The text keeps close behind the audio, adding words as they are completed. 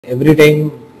every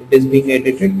time it is being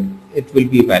edited, it will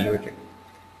be evaluated.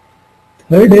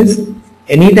 Third is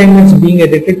anytime it's being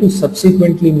edited to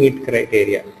subsequently meet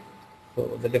criteria. So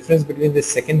the difference between the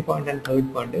second point and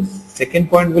third point is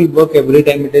second point will work every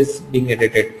time it is being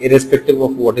edited, irrespective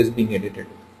of what is being edited.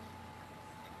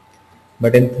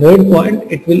 But in third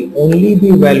point, it will only be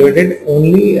evaluated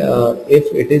only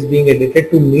if it is being edited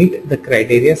to meet the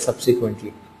criteria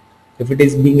subsequently. If it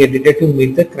is being edited to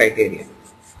meet the criteria,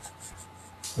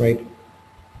 right?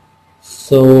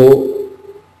 So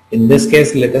in this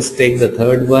case, let us take the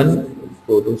third one,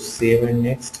 go to save and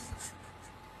next.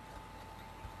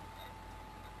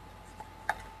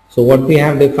 So what we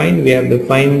have defined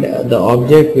the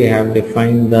object, we have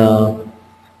defined the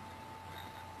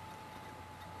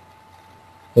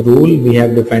rule, we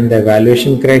have defined the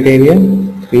evaluation criteria,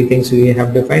 three things we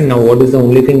have defined. Now what is the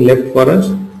only thing left for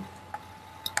us?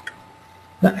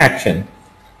 The action.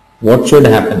 What should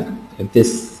happen if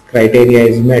this criteria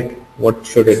is met? What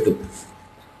should it do?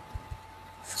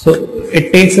 So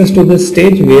it takes us to this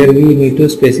stage where we need to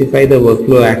specify the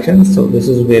workflow actions. So this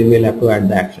is where we'll have to add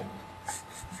the action,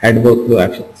 add workflow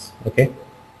actions. Okay.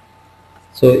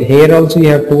 So here also you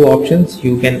have two options.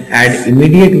 You can add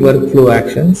immediate workflow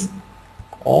actions,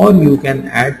 or you can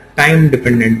add time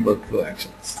dependent workflow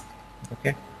actions.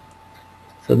 Okay.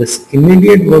 So this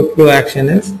immediate workflow action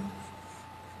is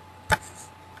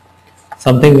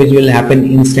something which will happen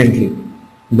instantly.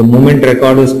 The moment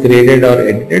record is created or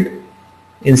edited,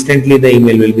 instantly the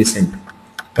email will be sent.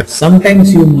 But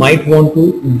sometimes you might want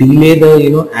to delay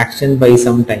the action by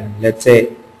some time. Let's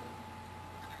say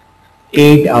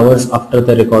 8 hours after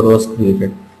the record was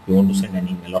created, you want to send an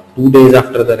email, or 2 days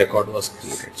after the record was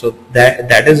created. So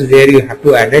that is where you have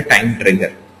to add a time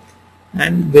trigger,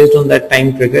 and based on that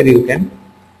time trigger you can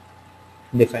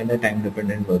define the time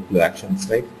dependent workflow actions,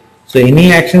 right? So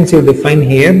any actions you define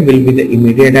here will be the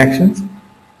immediate actions.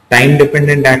 Time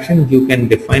dependent action, you can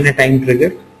define a time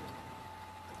trigger,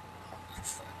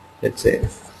 let's say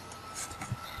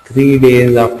 3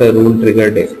 days after rule trigger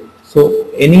date. So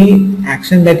any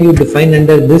action that you define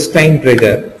under this time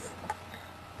trigger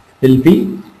will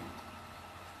be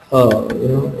all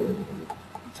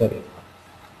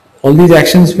these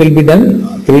actions will be done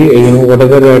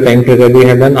whatever time trigger we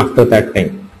have done after that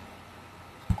time.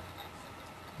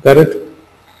 Got it?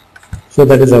 So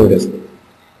that is how it is.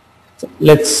 So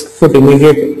let's put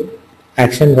immediate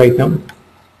action right now.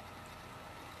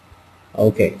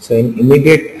 Okay, so in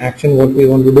immediate action what we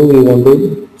want to do, we want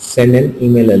to send an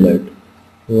email alert.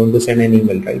 We want to send an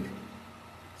email, right?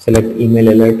 Select email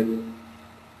alert.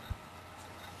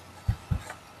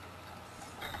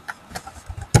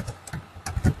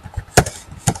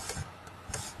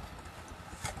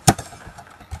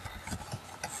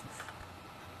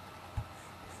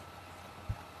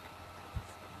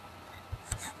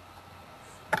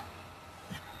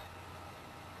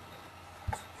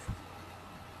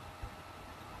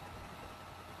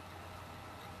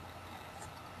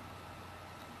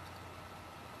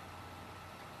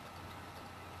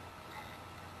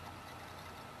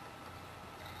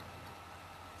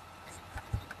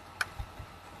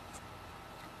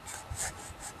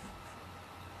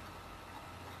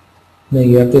 Now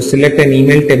you have to select an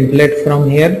email template from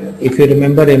here. If you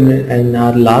remember in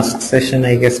our last session,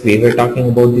 I guess we were talking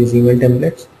about these email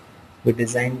templates. We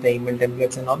designed the email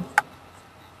templates and all.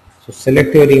 So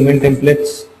select your email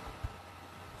templates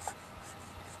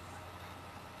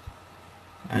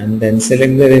and then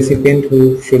select the recipient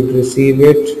who should receive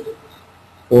it,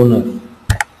 owner.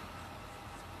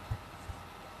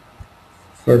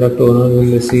 Product owner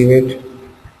will receive it.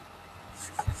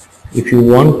 If you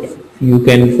want, you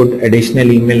can put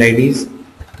additional email IDs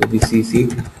to be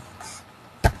CC'd.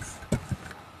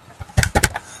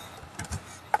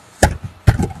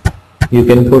 You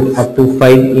can put up to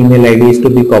 5 email IDs to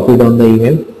be copied on the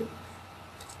email.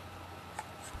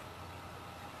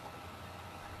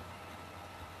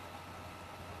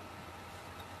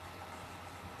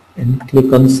 And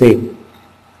click on save.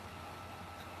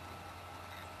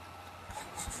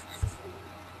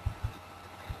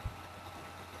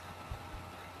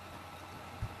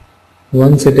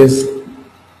 Once it is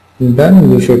done,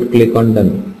 you should click on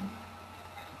done.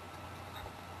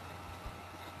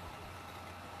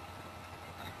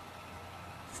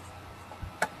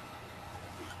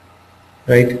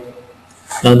 Right?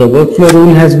 Now the workflow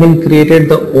rule has been created.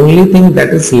 The only thing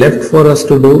that is left for us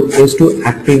to do is to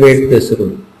activate this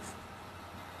rule.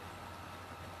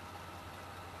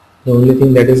 The only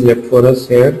thing that is left for us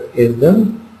here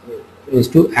is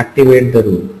to activate the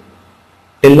rule.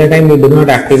 Till the time we do not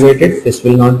activate it, this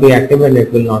will not be active and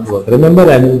it will not work. Remember,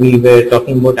 we were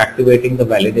talking about activating the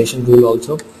validation rule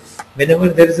also. Whenever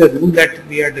there is a rule that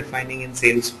we are defining in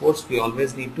Salesforce, we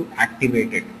always need to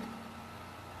activate it.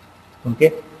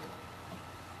 Okay.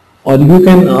 Or you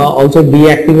can also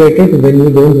deactivate it when you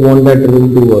don't want that rule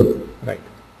to work, right?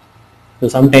 So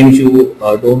sometimes you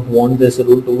don't want this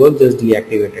rule to work, just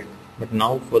deactivate it. But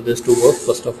now for this to work,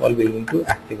 first of all, we need to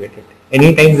activate it.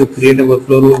 Anytime you create a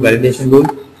workflow rule, validation rule,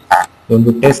 you want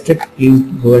to test it, please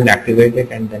go and activate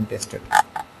it and then test it.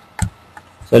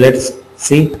 So let's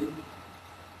see.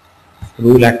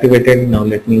 Rule activated. Now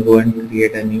let me go and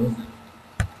create a new.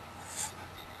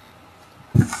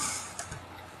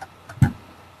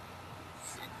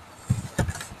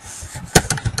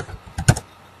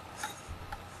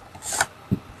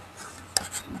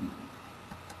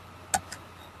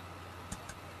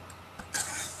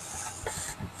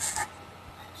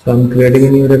 So I'm creating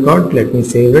a new record. Let me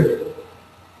save it.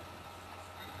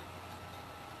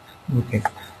 Okay.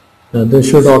 Now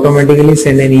this should automatically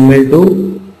send an email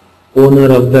to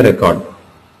owner of the record,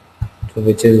 so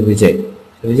which is Vijay.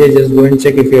 So Vijay, just go and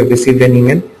check if you have received an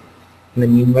email. In the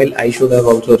meanwhile, I should have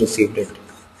also received it.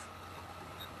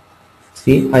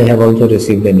 See, I have also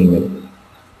received an email.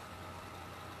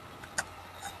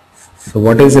 So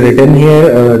what is written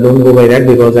here, don't go by that,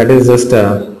 because that is just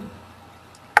the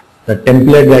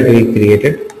template that we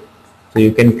created. So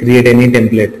you can create any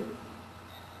template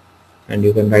and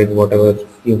you can write whatever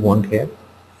you want here,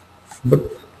 but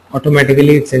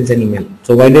automatically it sends an email.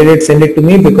 So why did it send it to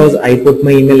me? Because I put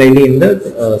my email ID in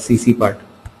the CC part.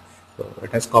 So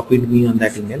it has copied me on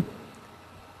that email.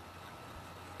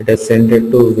 It has sent it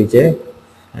to Vijay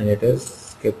and it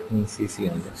has kept me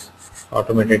CC on this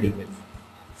automated email.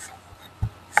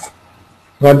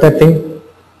 Got that thing?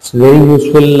 It's a very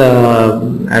useful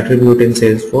attribute in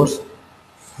Salesforce,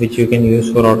 which you can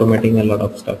use for automating a lot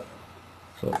of stuff.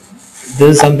 So this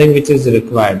is something which is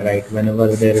required, right? Whenever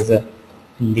there is a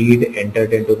lead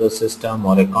entered into the system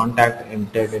or a contact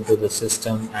entered into the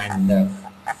system and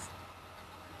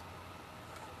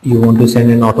you want to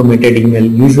send an automated email,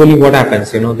 usually what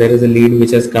happens, there is a lead which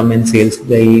has come and sales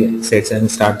guy sits and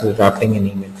starts drafting an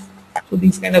email. So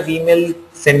these kind of email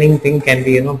sending thing can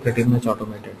be, pretty much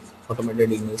automated. Automated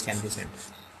emails can be sent.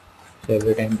 So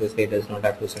every time this guy does not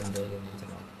have to send those emails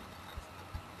and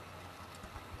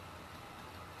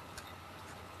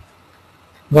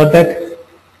all. Got that?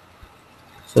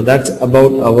 So that's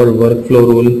about our workflow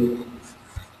rule.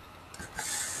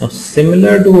 Now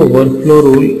similar to a workflow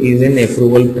rule is an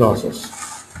approval process.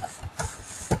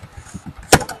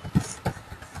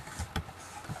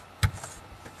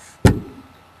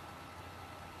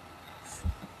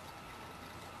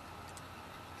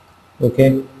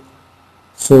 Okay.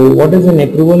 So what is an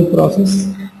approval process?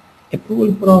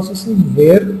 Approval process is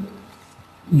where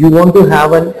you want to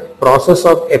have a process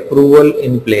of approval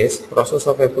in place. Process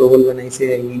of approval, when I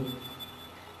say, I mean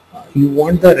you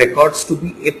want the records to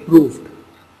be approved.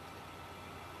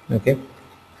 Okay.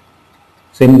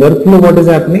 So in workflow, what is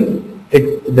happening?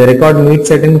 The record meets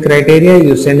certain criteria,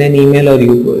 you send an email or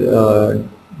you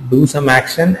do some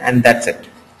action and that's it.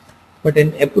 But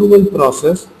in approval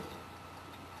process,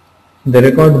 the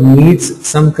record meets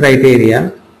some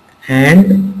criteria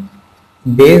and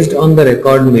based on the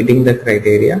record meeting the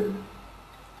criteria,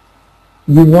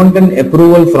 you want an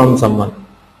approval from someone.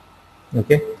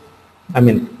 Okay. I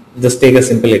mean, just take a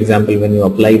simple example. When you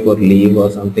apply for leave or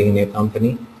something in your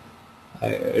company,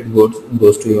 it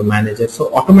goes to your manager.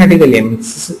 So automatically, I mean,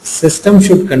 system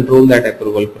should control that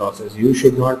approval process. You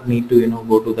should not need to,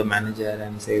 go to the manager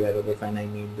and say, well, okay, fine, I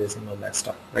need this and all that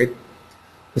stuff, right?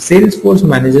 So Salesforce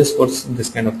manages for this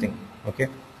kind of thing. Okay.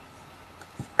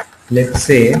 Let's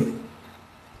say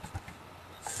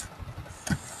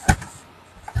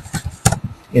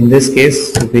in this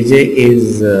case, Vijay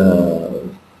is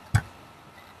the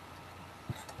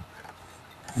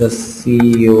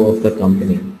CEO of the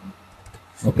company.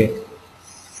 Okay,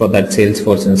 for that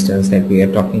Salesforce instance that we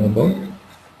are talking about.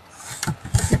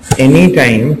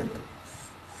 Anytime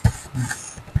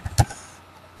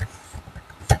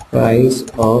price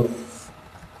of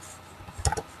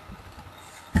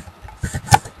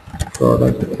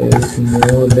product is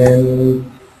more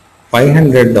than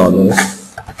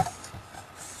 $500,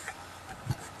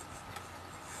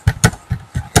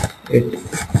 it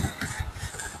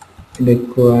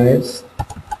requires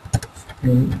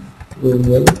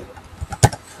approval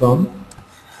from,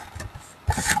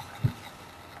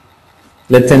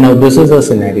 let's say, now this is a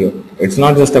scenario. It's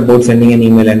not just about sending an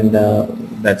email and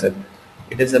that's it.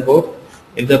 It is about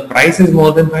if the price is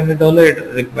more than $500,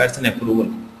 it requires an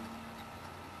approval.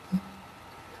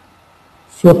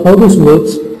 So how this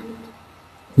works?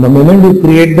 The moment you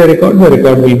create the record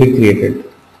will be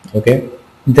created. Okay.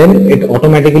 Then it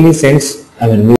automatically sends,